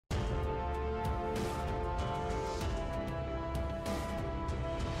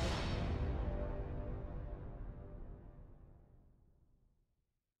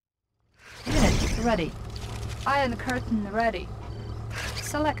ready. Iron curtain ready.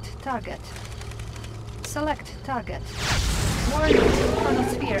 Select target. Select target. Warning,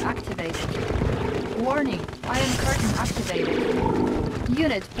 chronosphere activated. Warning, iron curtain activated.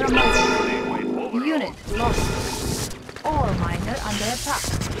 Unit promoted. Unit lost. Ore miner under attack.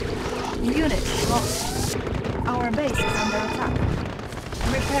 Unit lost. Our base is under attack.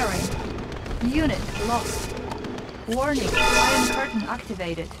 Repairing. Unit lost. Warning, iron curtain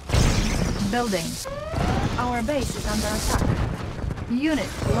activated. Building. Our base is under attack. Unit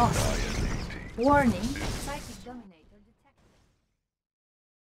lost. Warning, psychic dominator detected.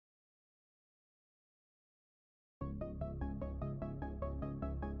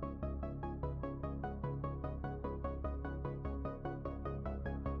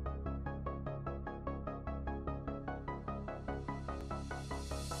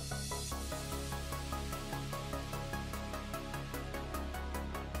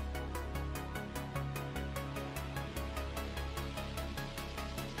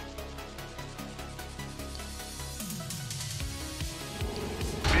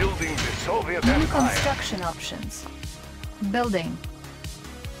 Building the Soviet New Empire. construction options. Building.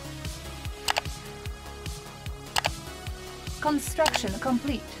 Construction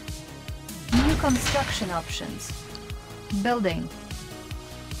complete. New construction options. Building.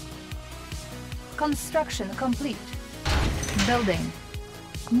 Construction complete. Building.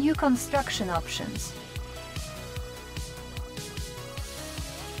 New construction options.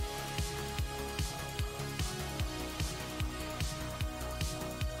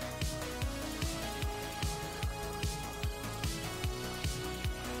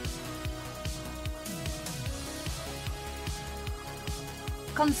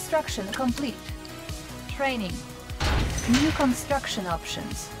 Construction complete. Training. New construction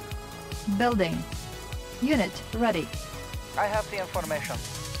options. Building. Unit ready. I have the information.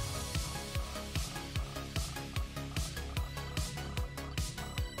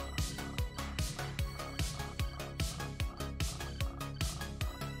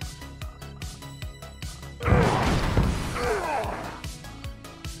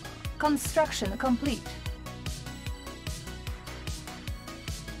 Construction complete.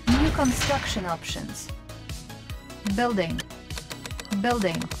 New construction options. Building.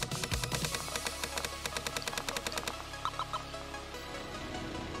 Building.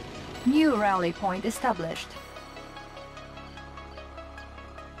 New rally point established.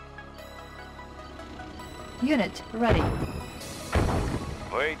 Unit ready.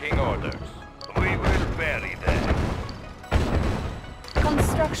 Waiting orders. We will bury them.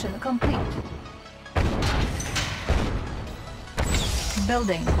 Construction complete.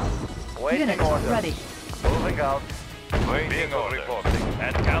 Building. Waiting Unit orders. ready. Moving out. Waiting orders. Reporting.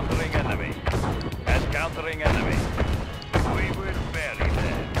 Encountering enemy. Encountering enemy. We will bury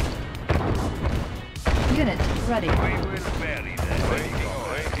them. Unit ready. We will bury them.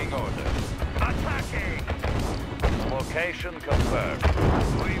 Waiting orders. Attacking. Location confirmed.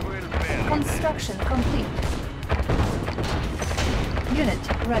 We will bury Construction complete.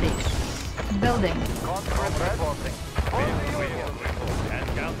 Unit ready. Building. Conscript reporting. them. We will report.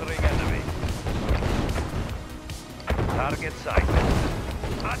 Encountering enemy. Target sighted.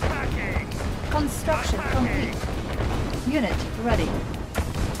 Attacking. Construction complete. Unit ready.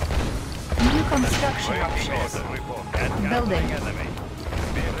 New construction Waiting options. order. Report. Building. Encountering enemy.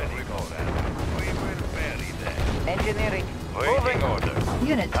 Be ready. Report. We will bury them. Engineering. Waiting order.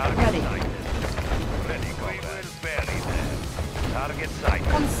 Unit Target ready. sighted. Ready. We will bury them. Target sighted.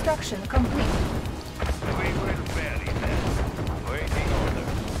 Construction complete. We will bury them. Waiting order.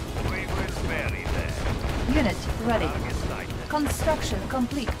 We will bury them. Unit ready. Target sighted. Construction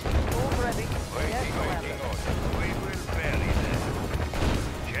complete. Move ready. Waiting order. We will bury them.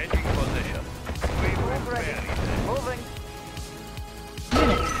 Changing position. We will Move ready. bury them. Moving.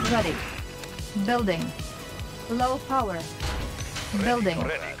 Unit ready. Building. Low power. Building.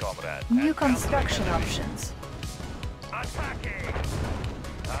 Ready, comrade. New construction options. Attacking.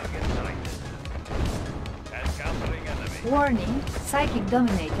 Target sighted. Encountering enemy. Warning, psychic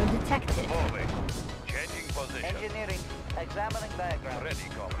dominator detected. Moving. Changing position. Engineering. Examining diagram. Ready,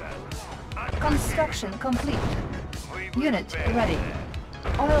 comrade. Construction complete. We will Unit bury ready.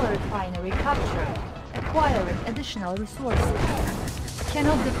 them. Oil refinery captured. Acquiring additional resources.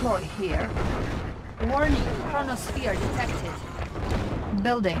 Cannot deploy here. Warning, chronosphere detected.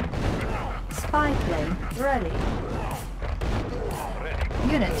 Building. Spy plane ready.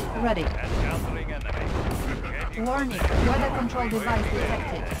 Ready. Unit ready. Encountering enemy. Changing Warning, position. weather control device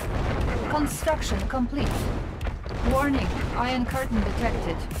detected. Construction complete. Warning, iron curtain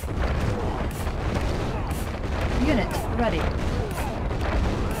detected. Unit ready.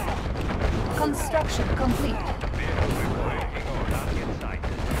 Construction complete. Target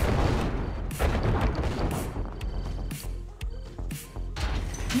sighted.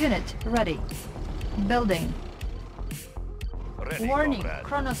 Unit ready. Building. Ready, Warning, comrade.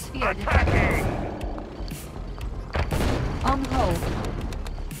 chronosphere detected. On hold.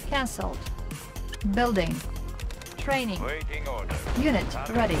 Cancelled. Building. Training. Waiting order. Unit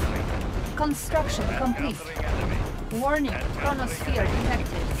ready. Construction complete. Encountering enemy. Warning, chronosphere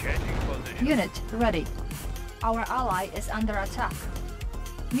detected. Changing position. Unit ready. Our ally is under attack.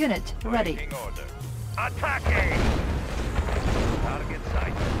 Unit ready. Waiting order. Attacking! Target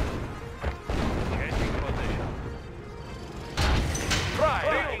sighted. Changing position. Try!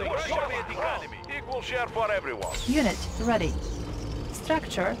 Soviet economy. Equal share for everyone. Unit ready.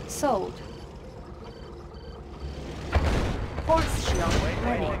 Structure sold. Force shield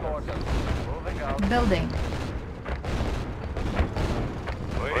ready. Waiting order. Moving out. Building.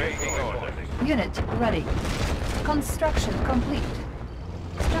 Waiting order. Unit ready. Construction complete.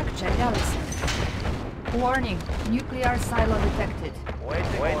 Structure garrison. Warning, nuclear silo detected.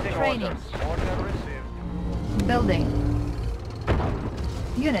 Waiting Training. orders. Order received. Building.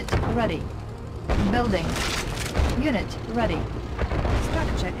 Unit ready. Building. Unit ready.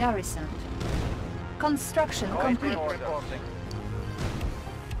 Structure garrisoned. Construction complete. Waiting order.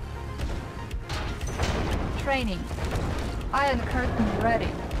 Training. Iron curtain ready.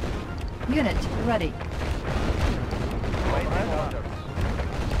 Unit ready. Waiting orders.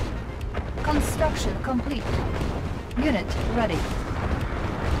 Construction complete. Unit ready.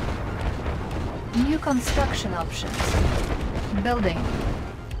 New construction options. Building.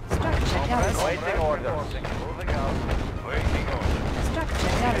 Structure garrison. Waiting orders. Moving out. Waiting order.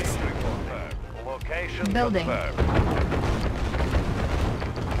 Structure garrison. Confirmed. Location Building. confirmed.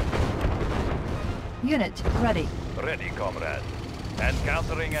 Unit ready. Ready, comrade.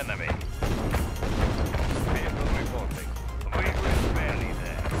 Encountering enemy. Vehicle reporting. We will barely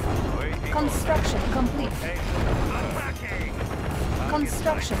there. Waiting Construction complete. order. Attacking!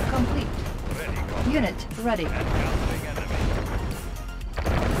 Construction complete. Ready, comrade. Unit ready. Encountering enemy.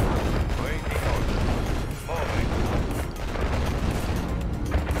 Waiting order. Moving.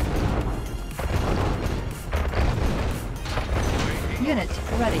 Waiting Unit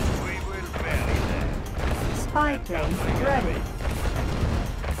ready. We will barely there. Spy plane ready.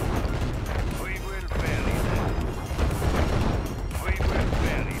 We will barely there. We will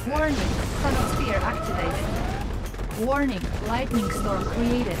barely there. Warning, chronosphere activated. Warning, lightning storm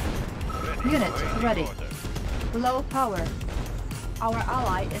created. Unit ready. Low power. Our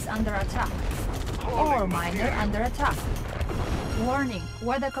ally is under attack. Ore miner under attack. Warning,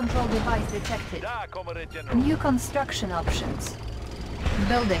 weather control device detected. Da, Comrade General. New construction options.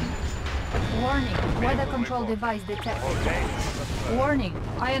 Building. Warning, weather control device detected. Warning,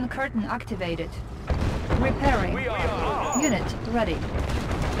 iron curtain activated. Repairing. We are Unit ready.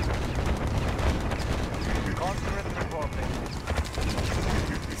 Constant reporting.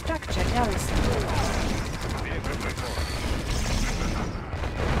 Structure garrison. vehicle reporting.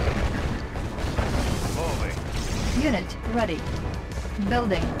 Moving. Unit ready.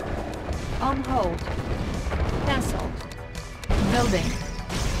 Building. On hold. Cancelled. Building.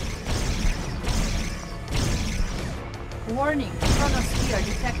 Warning, chronosphere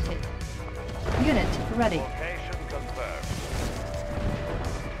detected. Unit ready. Location confirmed.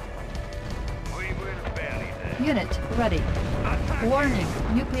 We will barely there. Unit ready. Warning,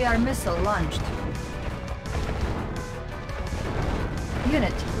 nuclear missile launched.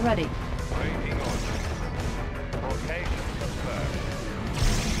 Unit ready. Waiting order. Location confirmed.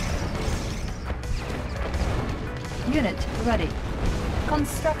 Unit ready.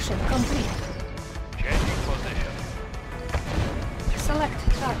 Construction complete. Changing position. Select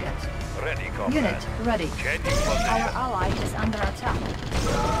target. Ready, comrade. Unit ready. Changing Our position. ally is under attack.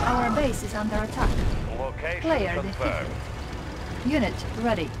 Our base is under attack. Location Player confirmed. defeated. Unit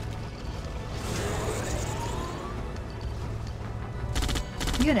ready.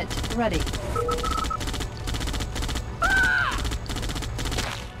 Unit ready.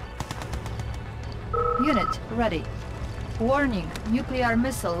 Unit ready. Warning, nuclear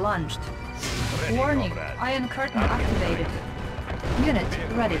missile launched. Ready, Warning, comrade. iron curtain activated. Unit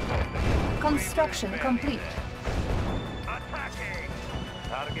ready. Construction complete. Attacking!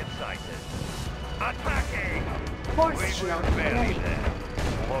 Target sighted. Attacking! Force We shield will barely ready. there.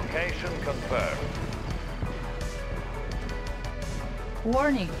 Location confirmed.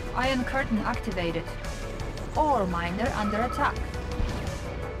 Warning, iron curtain activated. Ore miner under attack.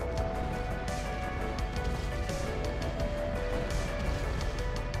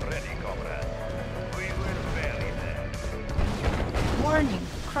 Ready, comrade. We will barely there. Warning,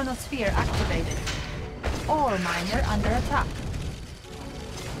 chronosphere activated. Ore miner under attack.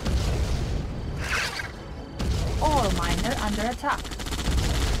 Ore miner under attack.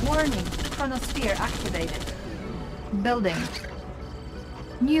 Warning, chronosphere activated. Building.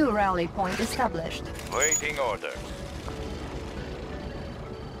 New rally point established. Waiting order.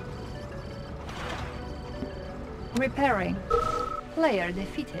 Repairing. Player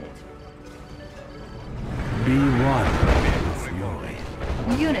defeated. Be one with fury.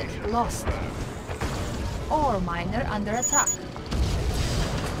 Unit lost. Ore miner under attack.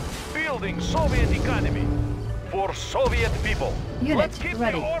 Building Soviet economy. For Soviet people. Unit Let's keep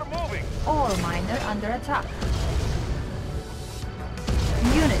ready. the ore moving. Ore miner under attack.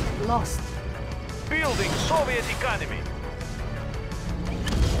 Unit lost. Building Soviet economy.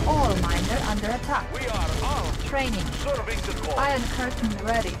 Ore miner under attack. We are armed. Training. Serving the cause. Iron curtain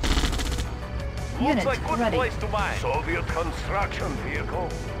ready. Looks Unit like good ready. place to mine. Soviet construction vehicle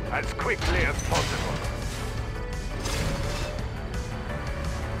as quickly as possible.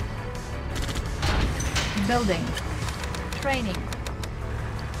 Building. Training.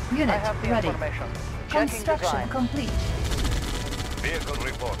 Unit I have the ready. information. Checking Construction design. complete. Vehicle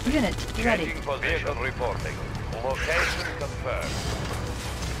reporting. Unit ready. Changing position. Vehicle reporting. Location confirmed.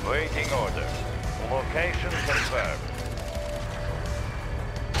 Waiting order. Location confirmed.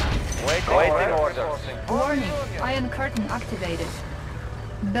 Waiting order. Warning. Iron curtain activated.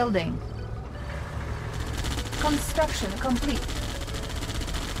 Building. Construction complete.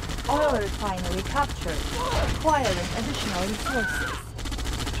 Oil refinery captured. Acquiring additional resources.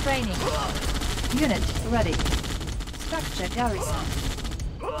 Training. Unit ready. Structure garrison.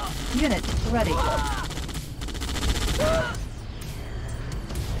 Unit ready.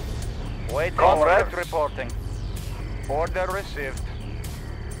 Waiting. Comrade reporting. Order received.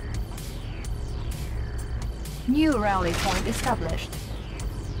 New rally point established.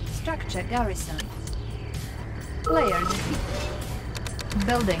 Structure garrison. Player defeated.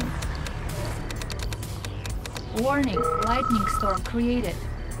 Building. Warning, lightning storm created.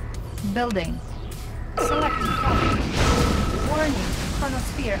 Building. Select target. Warning,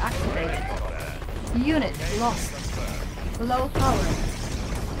 chronosphere activated. Unit lost. Low power.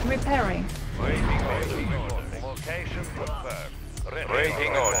 Repairing. Waiting order. Location confirmed.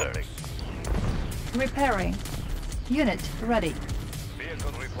 Waiting order. Repairing. Unit ready.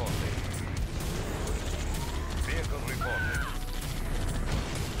 Vehicle reporting. Vehicle reporting.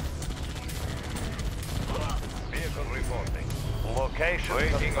 Vehicle reporting. Location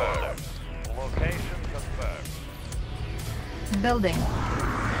waiting order. Location confirmed. Building.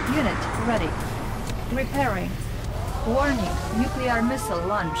 Unit ready. Repairing. Warning, nuclear missile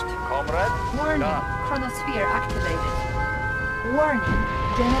launched. Comrade. Warning, chronosphere activated. Warning,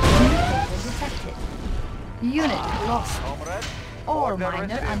 genetic mutator detected. Unit lost. Comrade. Ore Order miner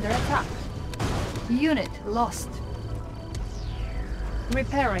received. under attack. Unit lost.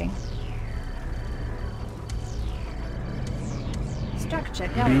 Repairing. Structure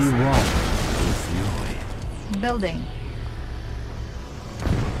Be garrison. one with fury. Building.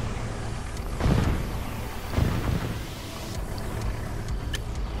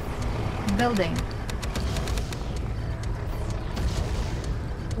 Building.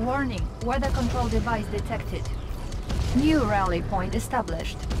 Warning, weather control device detected. New rally point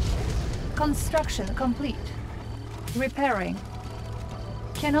established. Construction complete. Repairing.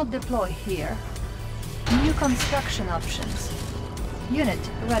 Cannot deploy here. New construction options. Unit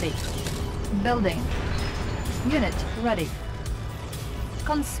ready. Building. Unit ready.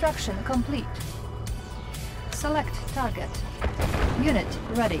 Construction complete. Select target. Unit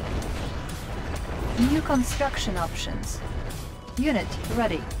ready. New construction options. Unit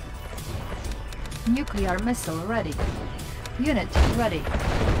ready. Nuclear missile ready. Unit ready.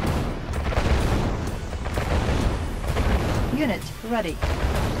 Unit ready.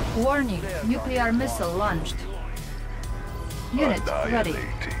 Warning, nuclear missile launched. Unit ready.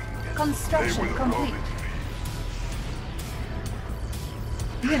 Construction complete.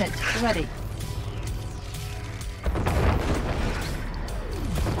 Unit ready.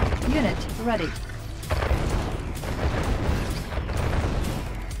 Unit ready.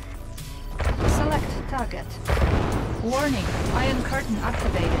 Select target. Warning, iron curtain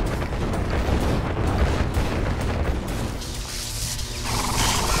activated.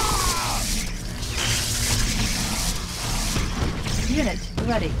 Unit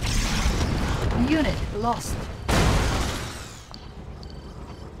ready. Unit lost.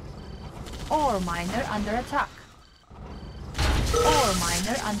 Ore miner under attack. Ore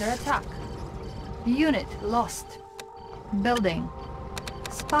miner under attack. Unit lost. Building.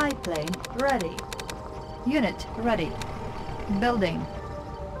 Spy plane ready. Unit ready. Building.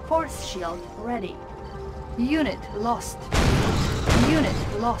 Force shield ready. Unit lost. Unit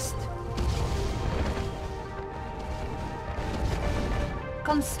lost.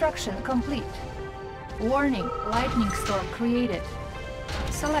 Construction complete. Warning, lightning storm created.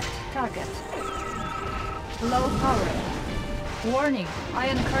 Select target. Low power. Warning,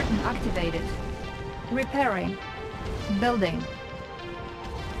 iron curtain activated. Repairing. Building.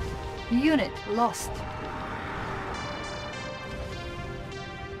 Unit lost.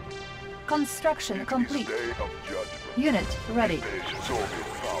 Construction complete. Day of judgment. Unit ready. Soviet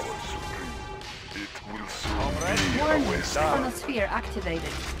power supreme. It will soon be a Warning, wasteland. chronosphere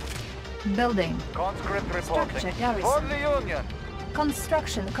activated. Building. Conscript reporting. Structure For garrison. the Union.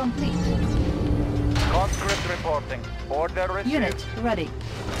 Construction complete. Conscript reporting. Order received. Unit ready.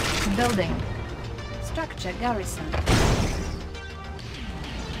 Building. Structure garrison.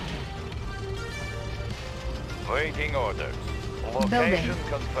 Waiting orders. Building. Location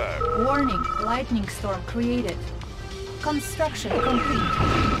confirmed. Warning, lightning storm created. Construction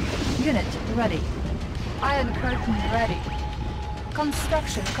complete. Unit ready. Iron curtain ready.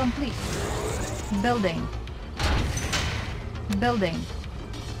 Construction complete. Building. Building.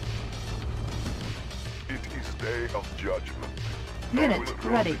 It is day of judgment. Unit I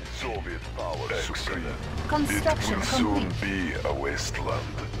will ready. rule Soviet power supreme. Construction It will soon complete. be a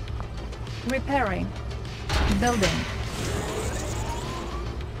wasteland. Repairing. Building.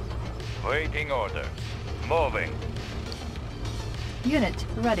 Waiting orders. Moving. Unit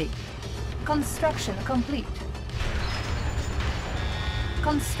ready. Construction complete.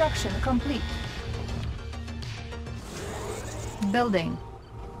 Construction complete. Building.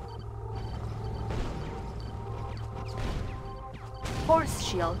 Force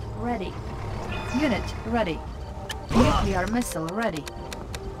shield ready. Unit ready. Nuclear missile ready.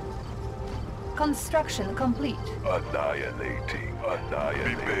 Construction complete. Annihilating.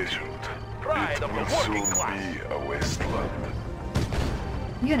 Be patient. Pride It of the will working soon class. be a wasteland.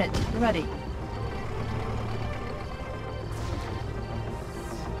 Unit ready.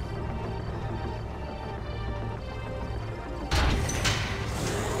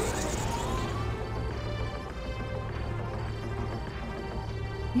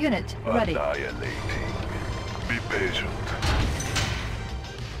 Unit ready. Annihilating. Be patient.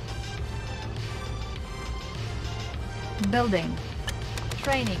 Building.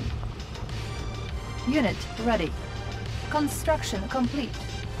 Training. Unit ready. Construction complete.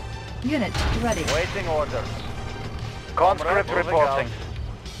 Unit ready. Waiting orders. Conscript Moving reporting.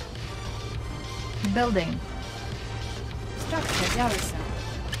 Building. Structure garrison.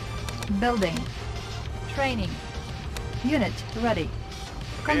 Building. Training. Unit ready.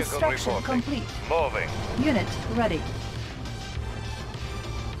 Vehicle Construction reporting. complete. Moving. Unit ready.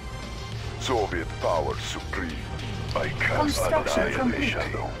 Soviet power supreme. I cast Construction annihilation.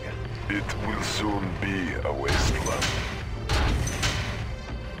 complete. It will soon be a wasteland.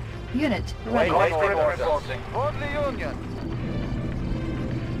 Unit ready. Waiting orders. Reporting. For the Union.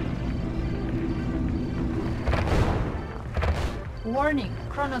 Warning,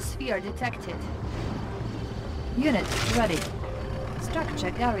 chronosphere detected. Unit ready.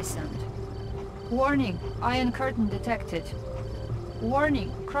 Structure garrisoned. Warning, iron curtain detected.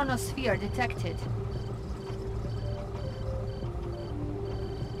 Warning, chronosphere detected.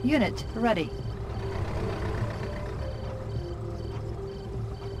 Unit ready.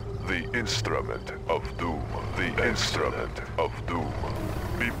 The instrument of doom. The instrument of doom.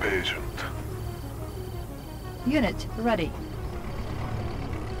 Be patient. Unit ready.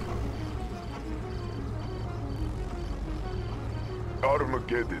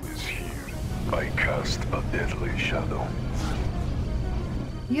 Armageddon is here. I cast a deadly shadow.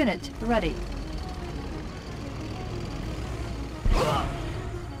 Unit ready.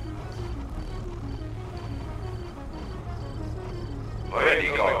 Ready,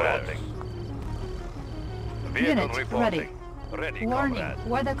 comrade. Vehicle Unit reporting. ready. Ready, Warning, comrade.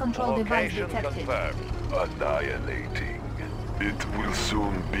 weather control device Location detected. confirmed. Annihilating. It will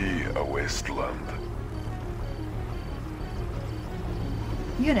soon be a wasteland.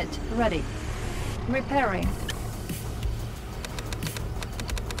 Unit ready. Repairing.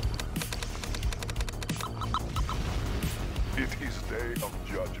 It is day of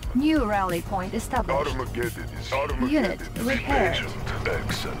judgment. New rally point established. Armageddon is here. Unit Be repaired. patient.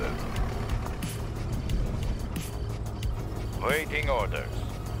 Excellent. Waiting orders.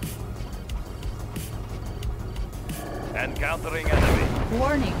 Encountering enemy.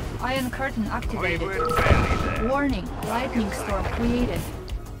 Warning, iron curtain We activated. will bury them. Warning, lightning storm created.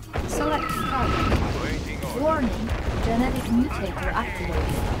 Select target. Waiting orders. Warning, genetic mutator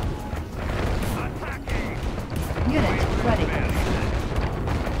activated. Attacking. Unit ready.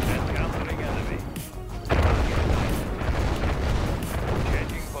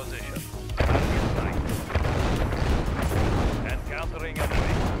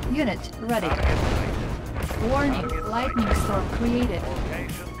 Unit ready. Warning, lightning storm created.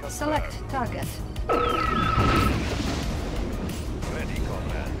 Select target. Ready,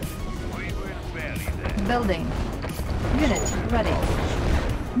 comrade. We will bury them. Building. Unit ready.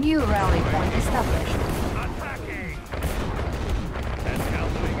 New rally point established. Attacking!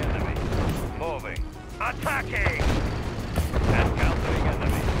 Encountering enemy. Moving. Attacking! Encountering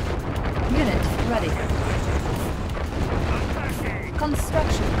enemy. Unit ready. Attacking!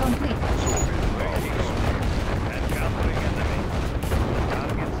 Construction complete. Encountering enemy.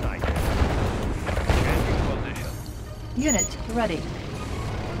 Target sighted. Changing position. Unit ready.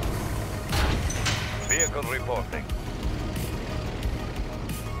 Vehicle reporting.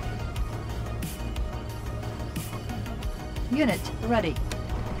 Unit ready.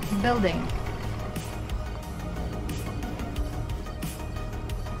 Building.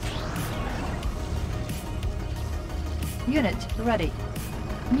 Unit ready.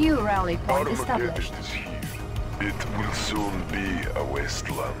 New rally point established. Armageddon is here. It will soon be a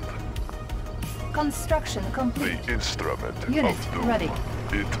wasteland. Construction complete. The instrument Unit of doom. ready.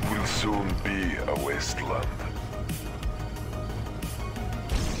 It will soon be a wasteland.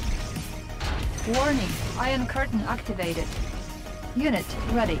 Warning, Iron Curtain activated. Unit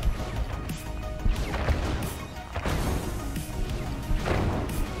ready.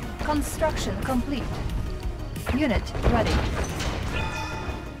 Construction complete. Unit ready.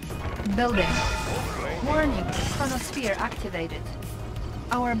 Building. Warning, chronosphere activated.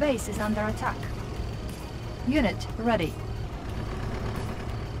 Our base is under attack. Unit ready.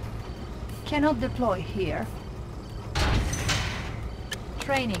 Cannot deploy here.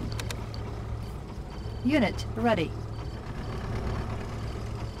 Training. Unit ready.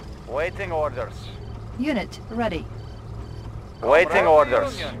 Waiting orders. Unit ready. Waiting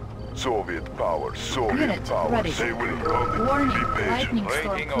orders. Soviet power, Soviet Unit power. ready. They will come. Warning, Be patient. lightning storm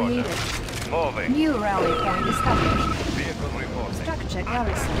Waiting order. created. Moving. New rally point established. Vehicle reporting. Structure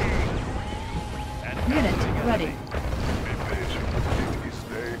garrison. Encountering Unit ready. enemy. Be patient. It is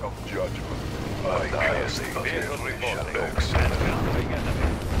day of judgment. Annihilate Vehicle every reporting. shadow. Encountering enemy.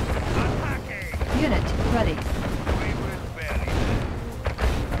 Attacking! Unit ready. We will bury them.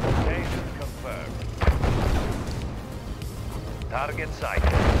 Location confirmed. Target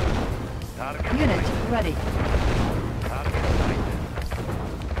sighted. Target Unit sighted. ready. Target sighted.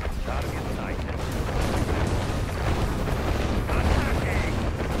 Target sighted. Attacking!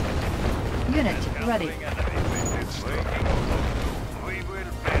 Unit ready. Encountering enemy. Waiting order. We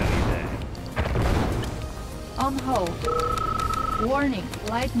will bury them. On hold. Warning,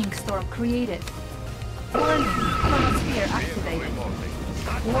 lightning storm created. Warning, chronosphere Vehicle activated.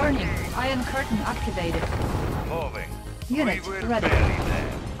 reporting. Warning, Iron Curtain activated. Moving. Unit We will ready. bury them.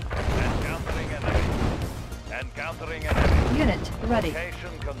 Encountering enemy. Encountering enemy. Unit ready.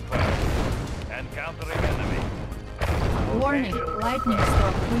 Location confirmed. Encountering enemy. Warning, Location lightning confirmed.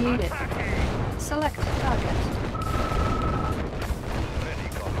 storm created. Attacking! Select target. Ready,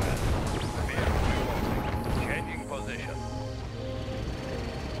 combat. Vehicle reporting. Changing position.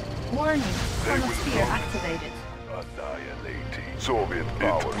 Warning, chronosphere activated. Annihilating. Soviet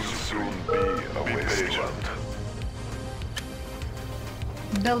power will soon be a wasteland.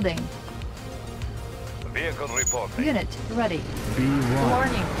 Building. Vehicle reporting. Unit ready. Be one.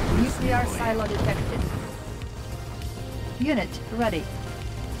 Warning, nuclear silo detected. Unit ready.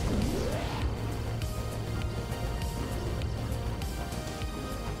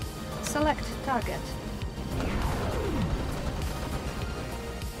 Select target.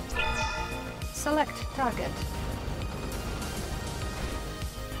 Select target.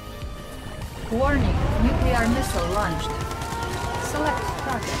 Warning, nuclear missile launched. Select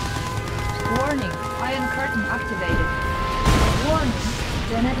target. Warning, Iron Curtain activated. Warning,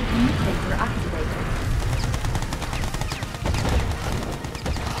 genetic mutator activated.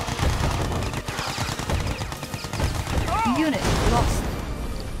 Unit lost.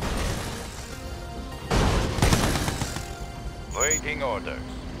 Waiting orders.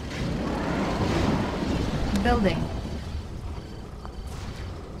 Building.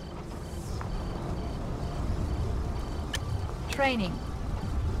 Training.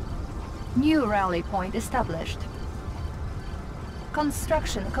 New rally point established.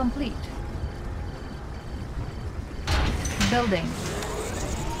 Construction complete. Building.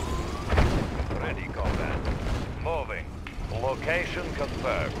 Ready, combat. Moving. Location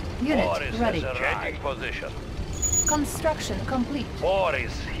confirmed. Unit Boris ready. has changing position. Construction complete.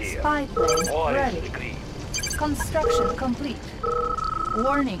 Boris here. Spy plane Boris ready. green. Construction complete.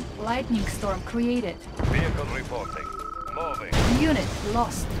 Warning, lightning storm created. Vehicle reporting. Moving. Unit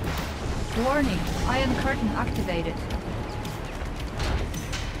lost. Warning, Iron Curtain activated.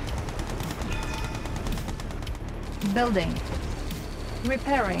 Building.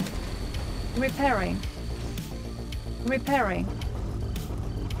 Repairing. Repairing. Repairing.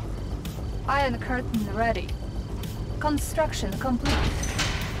 Iron curtain ready. Construction complete.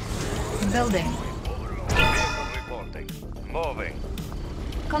 Building. Vehicle reporting. Moving.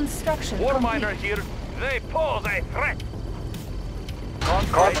 Construction War complete. miner here. They pose a threat.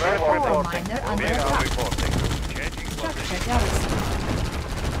 Contract Ore reporting. miner under Vehicle attack. reporting. Changing Structure position.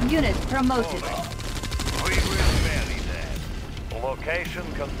 garrison. Unit promoted. We will bury them. Location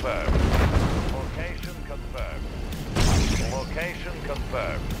confirmed. Location confirmed. Location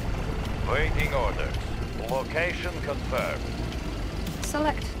confirmed. Waiting orders. Location confirmed.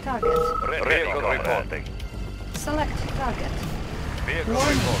 Select target. Vehicle reporting. Select target. Vehicle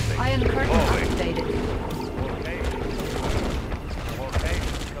Warning. reporting. Iron curtain Moving. activated. Location confirmed.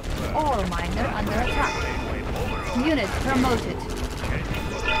 Location confirmed. Ore miner under attack. Unit promoted. Changing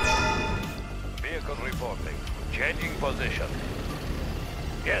position. Vehicle reporting. Changing position.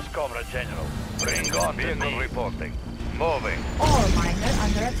 Yes, Comrade General. Bring on vehicle reporting. Moving. Ore miner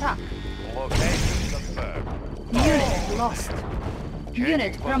under attack. Location confirmed. Unit lost. Unit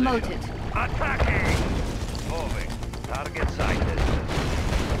Changing promoted. position. Attacking! Moving. Target sighted.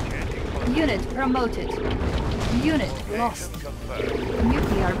 Changing position. Unit promoted. Unit lost. Location confirmed.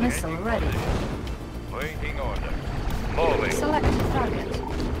 Nuclear missile Changing ready. position. Waiting order. Moving. Select target.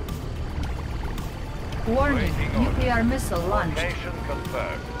 Warning. Waiting order. Nuclear missile launched. Location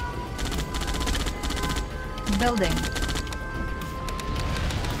confirmed. Building.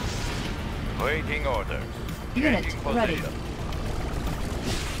 Waiting orders. Unit Changing ready. position.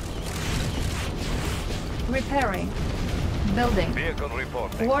 Repairing. Building. Vehicle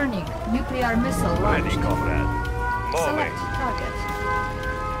reporting. Warning. Nuclear missile Ready, launched. comrade. Select Moving. target.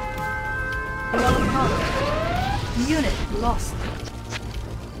 Low power. Unit lost.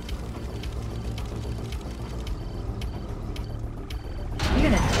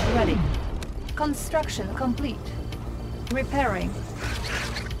 Unit ready. Construction complete. Repairing.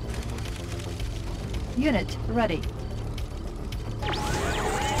 Unit ready.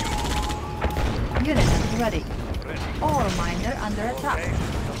 Unit ready. Ready. Ore miner under attack. Location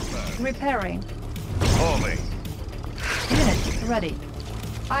confirmed. Repairing. Moving. Unit ready.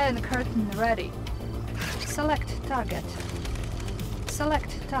 Iron curtain ready. Select target.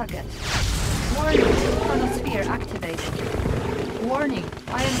 Select target. Warning. Chronosphere activated. Warning.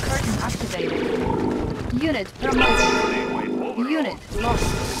 Iron curtain activated. Unit promoted. Unit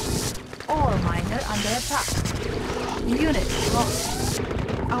lost. Ore miner under attack. Unit lost.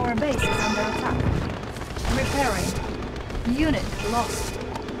 Our base is under attack. Repairing. Unit lost.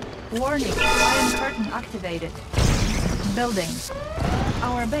 Warning. Iron curtain activated. Building.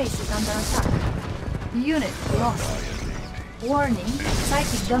 Our base is under attack. Unit lost. Warning.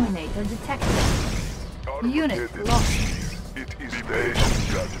 Psychic dominator detected. Unit lost. It is their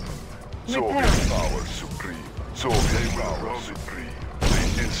judgment. Soviet Repairing. power supreme. Soviet power supreme.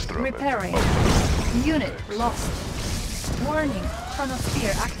 The instrument. Repairing. Unit lost. Warning.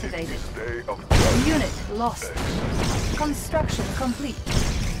 Chronosphere activated. Day of judgment. Unit lost. Construction complete.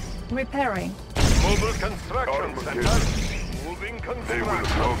 Repairing. Mobile construction Armageddon. center. Moving They will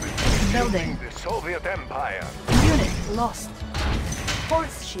construction. come in. Building. The Soviet Empire. Unit lost.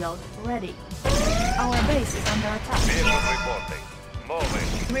 Force shield ready. Our base is under attack. Vehicle reporting.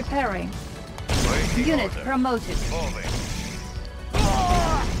 Moving. Repairing. Waiting Unit order. promoted. Moving.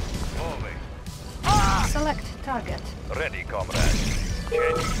 Moving. Select target. Ready, comrade.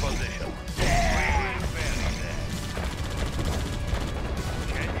 Changing position. We will bury them.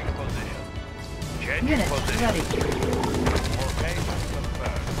 Changing position. Changing Unit position. ready. Location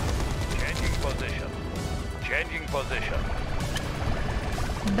confirmed. Changing position. Changing position.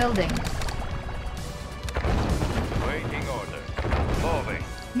 Building. Waiting order. Moving.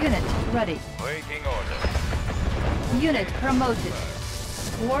 Unit ready. Waiting order. Unit promoted.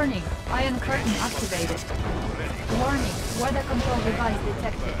 Warning. Iron curtain activated. Ready. Warning. Weather control device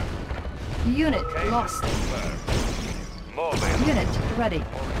detected. Unit lost. Moving. Unit ready.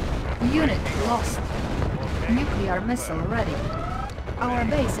 Unit lost. Nuclear missile ready. Our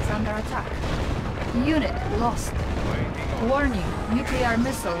base is under attack. Unit lost. Waiting order. Warning. Nuclear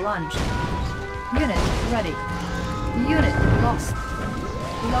missile launched. Unit ready. Unit lost.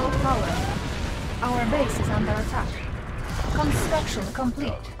 Low power. Our base is under attack. Construction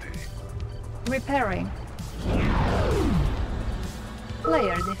complete. Repairing.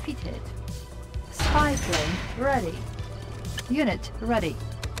 Player defeated. Spy plane ready. Unit ready.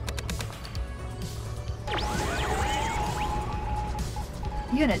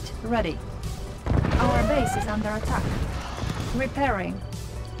 Unit ready. Our base is under attack. Repairing.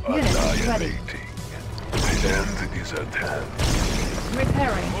 Unit ready. Annihilating. The end is at hand.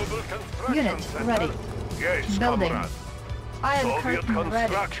 Repairing. Mobile construction Unit center. ready. Yes, Building. comrade. Iron Soviet curtain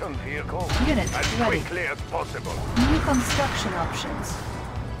ready. construction vehicle. Unit as ready. quickly as possible. New construction options.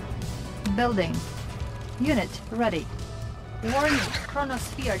 Building. Unit ready. Warning,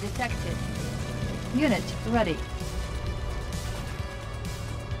 chronosphere detected. Unit ready.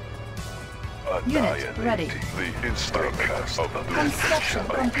 Unit ready. The instrument of the Construction I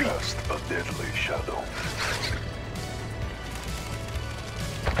complete. cast a deadly shadow.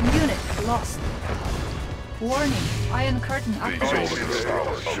 Unit lost. Warning, iron curtain The activated. star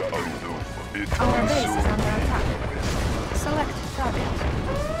of doom. It Our will base is soon under be attack. Select target.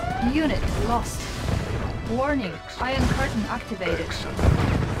 Unit lost. Warning, iron curtain activated. excellent.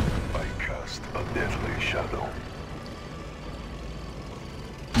 I cast a deadly shadow.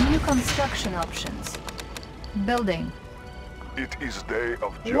 New construction options. Building. It is day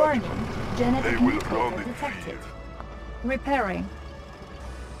of Warning, judgment. genetic They will mutator run in detected. fear. Repairing.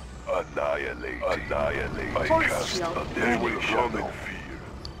 Annihilate. Annihilate. I Force cast shield a ready. deadly shadow. Fear.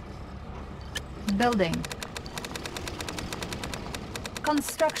 Building.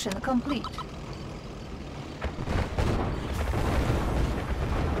 Construction complete.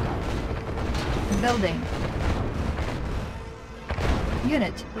 Building.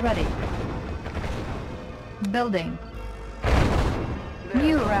 Unit ready. Building.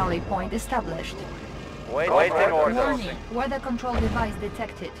 New rally point established. Waiting orders. Warning, weather control device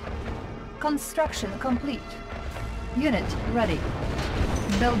detected. Construction complete. Unit ready.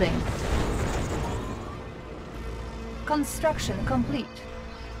 Building. Construction complete.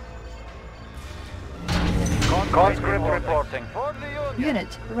 Conscript reporting. For the Union.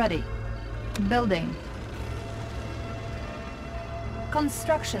 Unit ready. Building.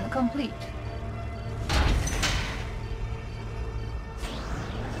 Construction complete.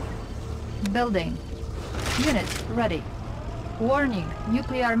 Building. Unit ready. Warning,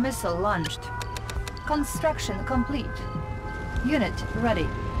 nuclear missile launched. Construction complete. Unit ready.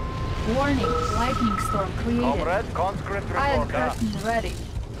 Warning, lightning storm created. Comrade, conscript Iron reporting. curtain ready.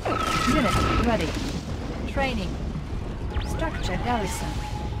 Unit ready. Training. Structure garrison.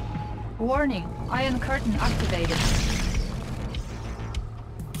 Warning, iron curtain activated.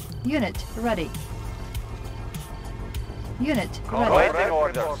 Unit ready. Unit ready. Waiting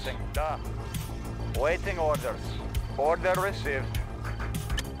orders. Waiting orders. Order received.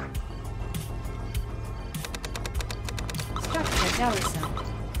 Structure garrison.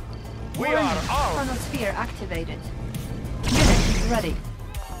 We Warning, are out. chronosphere activated. Unit ready.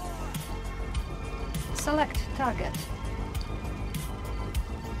 Select target.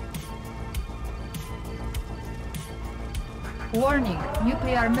 Warning,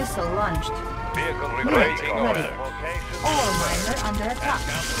 nuclear missile launched. Vehicle Unit ready. ready. Location. All miner under attack.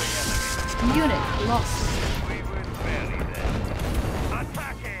 Encountering enemy. Unit lost. We will bury them.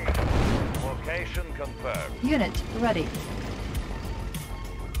 Attacking. Location confirmed. Unit ready.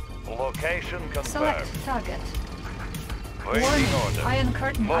 Location confirmed. Select target. Waiting Warning, order. iron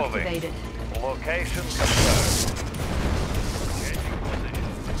curtain Moving. activated. Location confirmed. Changing position.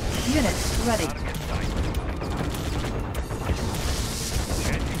 Unit ready. Target sight.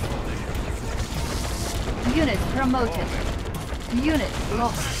 Changing position. Unit promoted. Unit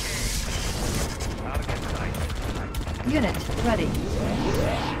lost. Target sight. Unit ready.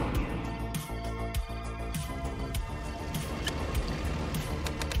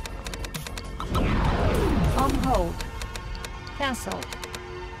 On hold. Cancelled.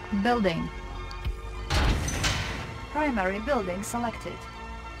 Building. Primary building selected.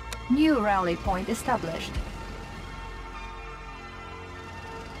 New rally point established.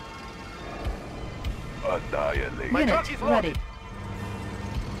 Annihilate. Unit ready.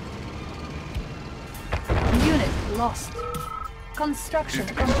 Unit lost. Construction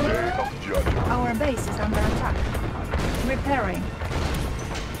It is complete. day of judgment. Our base is under attack. Repairing.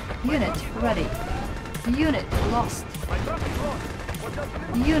 Unit ready. Unit lost.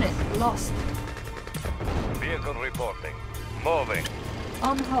 Unit lost. Vehicle reporting. Moving.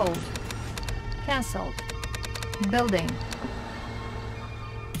 On hold. Cancelled. Building.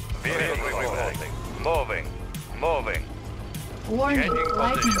 Vehicle reporting. Moving. Moving. Warning, Changing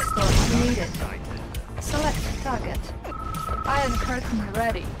lightning position. storm created. Sight. Select target. Iron curtain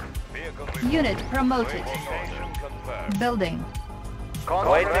ready. Vehicle reporting. Unit promoted. Location confirmed. Building.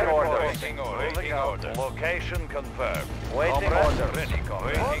 Waiting orders. Waiting order. Waiting order. Location confirmed. Waiting Comrade, orders. ready,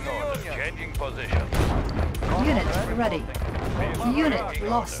 comrade. Waiting order. Changing position. Unit ready. Vehicle Unit waiting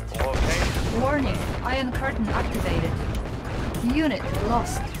lost. order. Location. Warning, iron curtain activated. Unit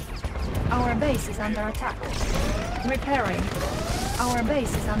lost. Our base is under attack. Repairing. Our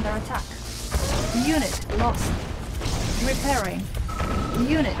base is under attack. Unit lost. Repairing.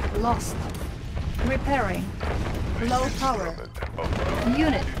 Unit lost. Repairing. Low power.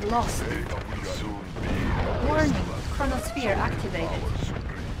 Unit lost. Warning, chronosphere activated.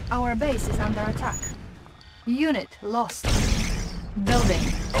 Our base is under attack. Unit lost. Building.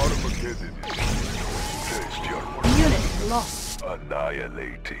 Armageddon is here. Test your Unit lost.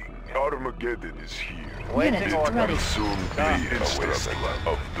 annihilating. Armageddon is here. Unit It ready. will soon be instrument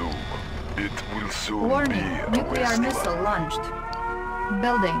of doom. It will soon Warning, be a nuclear missile wasteland. launched.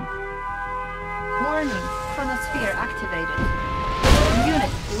 Building. Warning, chronosphere activated.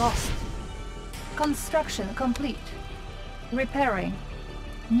 Unit lost. Construction complete. Repairing.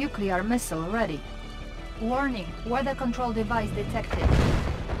 Nuclear missile ready. Warning, weather control device detected.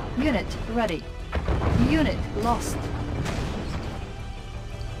 Unit ready. Unit lost.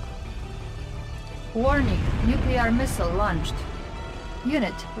 Warning, nuclear missile launched.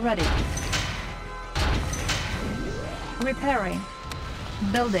 Unit ready. Repairing.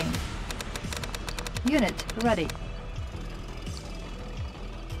 Building. Unit ready.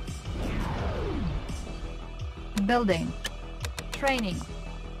 Building. Training.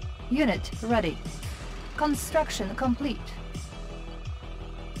 Unit ready. Construction complete.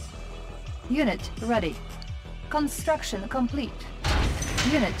 Unit ready. Construction complete.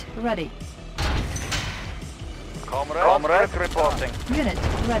 Unit ready. Comrade reporting. Unit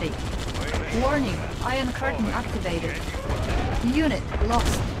ready. Warning, iron curtain activated. Unit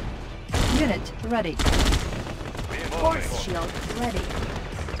lost. Unit ready. Force shield ready.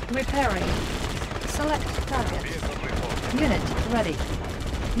 Repairing. Select target. Unit ready.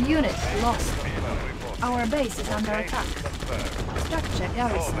 Unit lost. Our base is under attack. Structure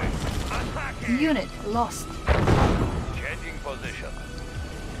garrison. Unit lost. Changing position.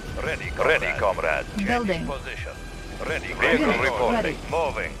 Ready, comrade. Building. Changing position. Ready, Unit vehicle reporting. ready.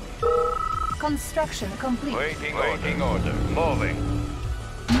 Moving. Construction complete. Waiting order. Moving.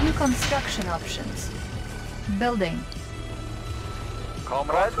 New construction options. Building.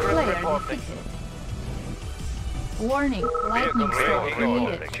 Comrade Player reporting. defeated. Warning, lightning storm Vehicle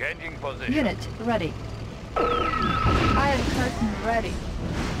ready. created. Changing position. Unit ready. Iron curtain ready.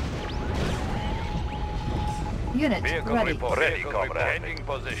 Unit Vehicle ready. report. Ready, comrade. Changing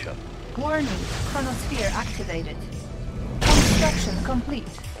position. Warning, chronosphere activated. Construction complete.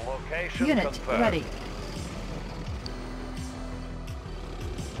 Location Unit confirmed. ready.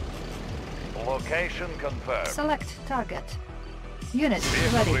 Location confirmed. Select target. Unit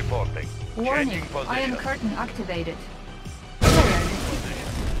Vehicle ready. reporting. Warning, Changing position. iron curtain activated. Player defeated.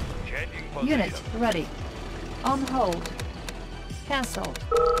 Changing position. Unit ready. On hold. Cancelled.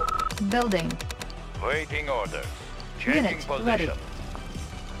 Building. Waiting orders. Changing Unit position. ready.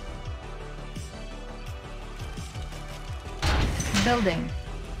 Building.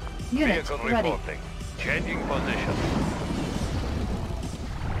 Unit Vehicle ready. reporting. Changing position.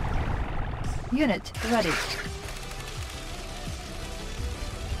 Unit ready.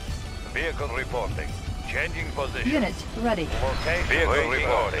 Vehicle reporting. Changing position. Unit ready. Location. Vehicle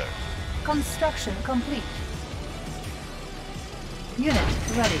reporting. Construction complete. Unit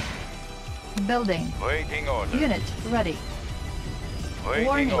ready. Building. Waiting order. Unit ready. Waiting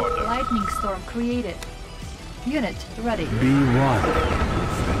Warning, order. lightning storm created. Unit ready. B1.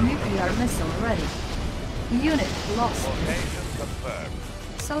 Nuclear missile ready. Unit lost. Location confirmed.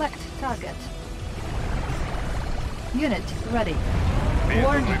 Select target. Unit ready. Vehicle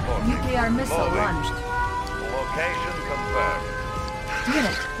Warning, reporting. nuclear missile Moving. launched. Location confirmed.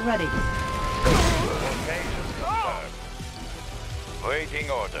 Unit ready. Location confirmed. Waiting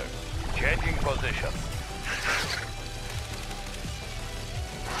order. Changing position.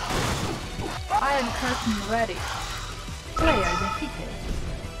 Iron curtain ready. Player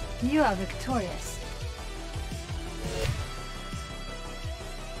defeated. You are victorious.